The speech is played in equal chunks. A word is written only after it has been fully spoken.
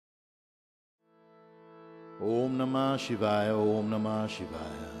Om Namah Shivaya, Om Namah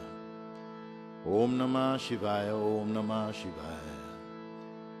Shivaya. Om Namah Shivaya, Om Namah Shivaya.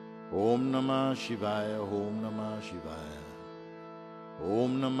 Om Namah Shivaya, Om Namah Shivaya.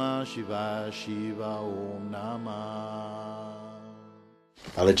 Om Namah Shivaya, Shiva Om Namah.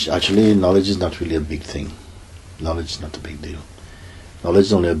 Knowledge is not really a big thing. Knowledge is not a big deal. Knowledge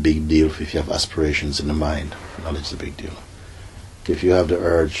is only a big deal if you have aspirations in the mind. Knowledge is a big deal. If you have the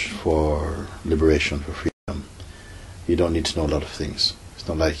urge for liberation, for freedom, you don't need to know a lot of things. It's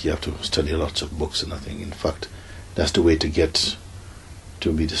not like you have to study lots of books and nothing. In fact, that's the way to get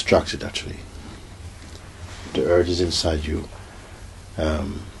to be distracted, actually. The urge is inside you,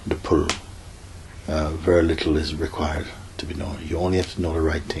 the pull. Very little is required to be known. You only have to know the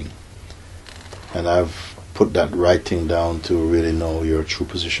right thing. And I've put that right thing down to really know your true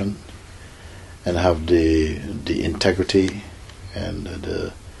position and have the integrity and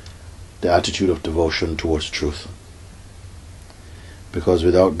the attitude of devotion towards truth. Because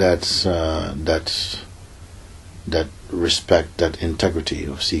without that respect, that integrity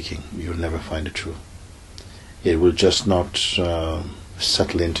of seeking, you'll never find the truth. It will just not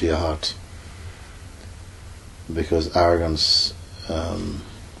settle into your heart, because arrogance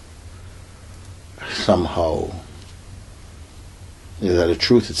somehow is that the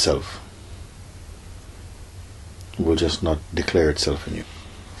truth itself will just not declare itself in you.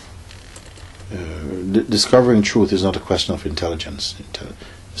 Discovering truth is not a question of intelligence.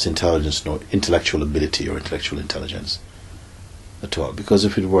 It's intelligence, no intellectual ability or intellectual intelligence at all. Because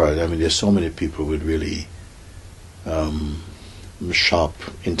if it were, I mean, there's so many people with really sharp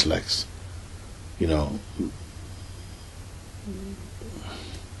intellects. You know,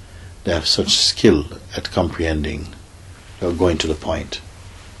 they have such skill at comprehending or going to the point.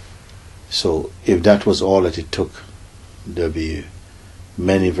 So if that was all that it took, there'd be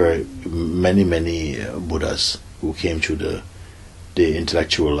many Buddhas who came through the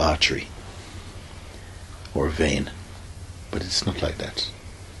intellectual artery or vein. But it's not like that.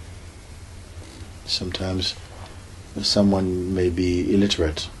 Sometimes someone may be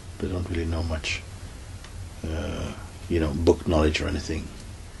illiterate, they don't really know much, book knowledge or anything,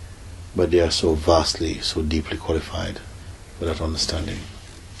 but they are so vastly, so deeply qualified for that understanding.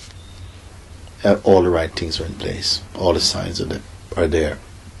 All the right things are in place, all the signs are there,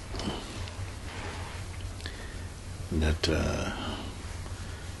 that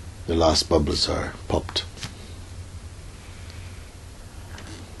the last bubbles are popped.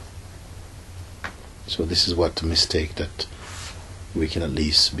 So this is what the mistake that we can at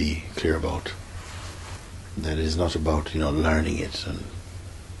least be clear about. That it is not about learning it and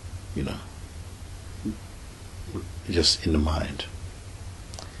just in the mind,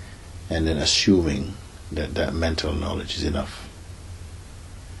 and then assuming that mental knowledge is enough,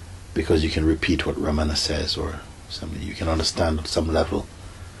 because you can repeat what Ramana says or something. You can understand at some level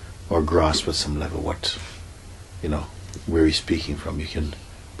or grasp at some level what where he's speaking from. You can,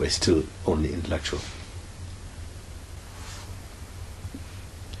 but it's still only intellectual.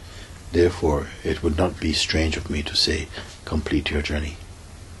 Therefore, it would not be strange of me to say, complete your journey.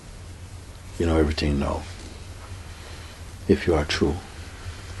 You know everything now. If you are true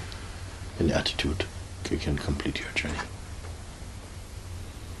in the attitude, you can complete your journey.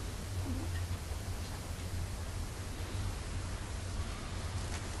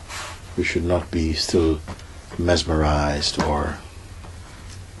 We should not be still mesmerized or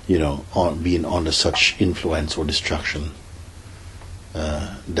being under such influence or distraction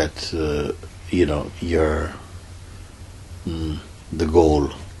that you're the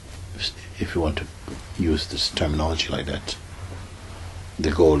goal, if you want to use this terminology like that,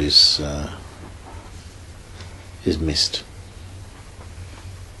 the goal is missed.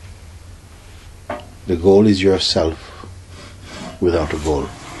 The goal is yourself without a goal.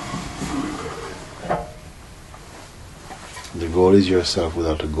 The goal is yourself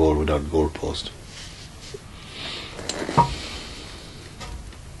without a goal, without goalpost.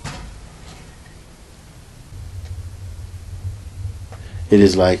 It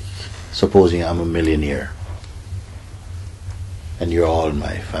is like supposing I'm a millionaire and you're all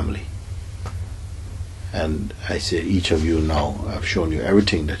my family, and I say, each of you now, I've shown you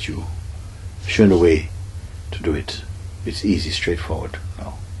everything that you shown the way to do it. It's easy, straightforward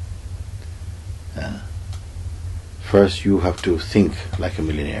now. First you have to think like a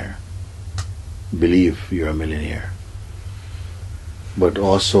millionaire, believe you're a millionaire, but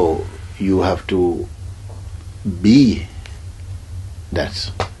also you have to be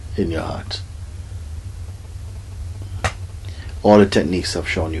that in your heart. All the techniques I've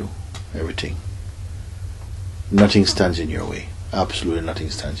shown you, everything. Nothing stands in your way. Absolutely nothing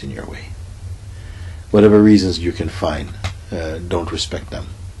stands in your way. whatever reasons you can find, don't respect them.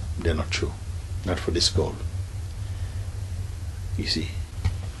 They're not true. Not for this goal. You see.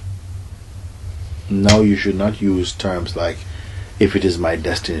 Now you should not use terms like, if it is my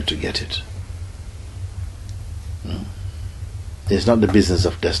destiny to get it. It's not the business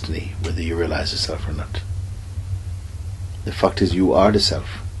of destiny whether you realize the self or not. The fact is, you are the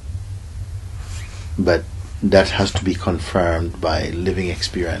self. But that has to be confirmed by living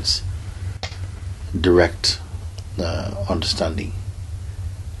experience, direct understanding.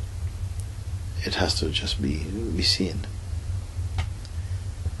 It has to just be seen.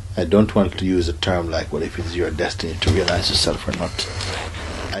 I don't want to use a term like, well, if it is your destiny to realize yourself or not.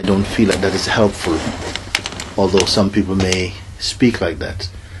 I don't feel like that is helpful. Although some people may speak like that,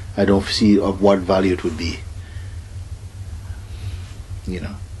 I don't see of what value it would be. You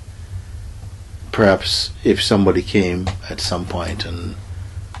know. Perhaps if somebody came at some point and,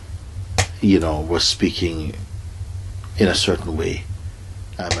 you know, was speaking in a certain way,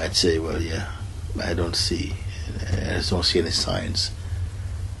 I might say, well, yeah, I don't see any signs.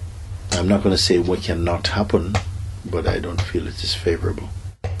 I'm not going to say what cannot happen, but I don't feel it is favorable.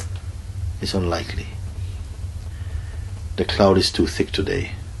 It's unlikely. The cloud is too thick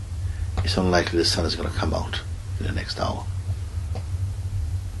today. It's unlikely the sun is going to come out in the next hour.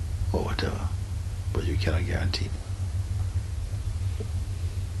 Or whatever. But you cannot guarantee.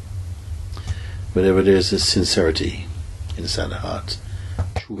 Whenever there is a sincerity inside the heart,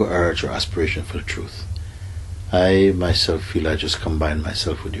 true urge or aspiration for the truth, I myself feel I just combine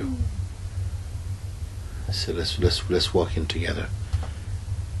myself with you. So let's walk in together.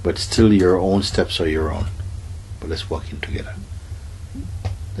 But still, your own steps are your own. But let's walk in together.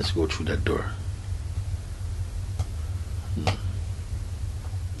 Let's go through that door.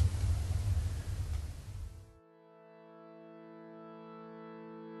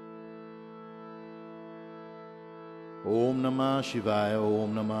 Om Namah Shivaya,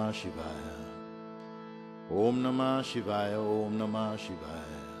 Om Namah Shivaya. Om Namah Shivaya, Om Namah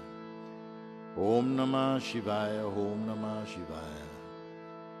Shivaya. Om Namah Shivaya, Om Namah Shivaya.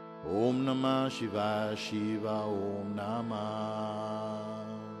 Om Namah Shivaya, Shiva Om Namah.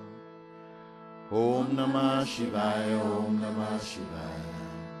 Om Namah Shivaya, Om Namah Shivaya.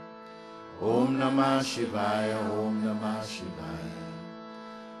 Om Namah Shivaya, Om Namah Shivaya.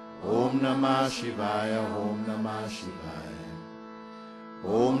 Om Namah Shivaya, Om Namah Shivaya.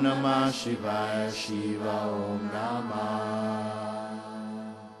 Om Namah Shivaya, Shiva Om Namah.